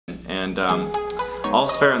and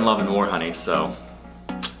all's fair in love and war, honey, so.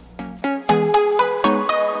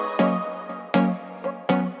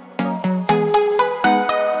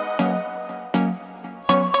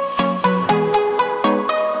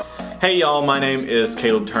 Hey y'all, my name is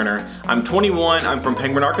Caleb Turner. I'm 21, I'm from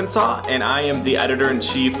Penguin, Arkansas, and I am the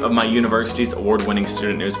editor-in-chief of my university's award-winning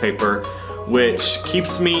student newspaper, which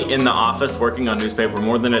keeps me in the office working on newspaper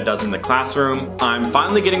more than it does in the classroom. I'm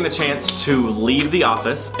finally getting the chance to leave the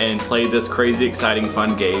office and play this crazy, exciting,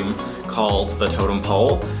 fun game called the Totem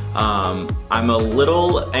Pole. I'm a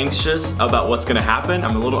little anxious about what's gonna happen.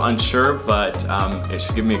 I'm a little unsure, but it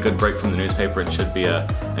should give me a good break from the newspaper and should be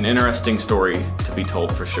an interesting story to be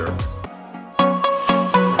told for sure.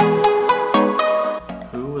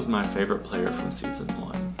 Who was my favorite player from season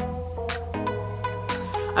 1?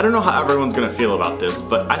 I don't know how everyone's gonna feel about this,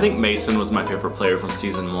 but I think Mason was my favorite player from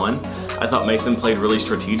season 1. I thought Mason played really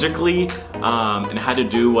strategically and had to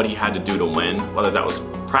do what he had to do to win, whether that was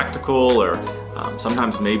practical or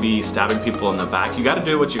sometimes maybe stabbing people in the back. You gotta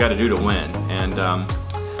do what you gotta do to win, and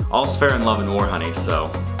all's fair in love and war, honey, so.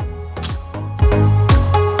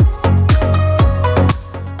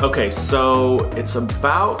 Okay, so it's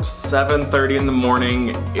about 7:30 in the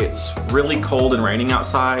morning. It's really cold and raining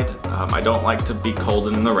outside. I don't like to be cold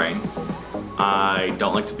in the rain. I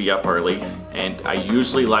don't like to be up early, and I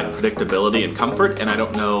usually like predictability and comfort, and I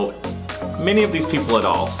don't know many of these people at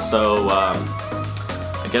all. So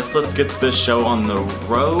I guess let's get this show on the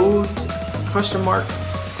road, question mark?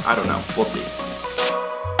 I don't know, we'll see.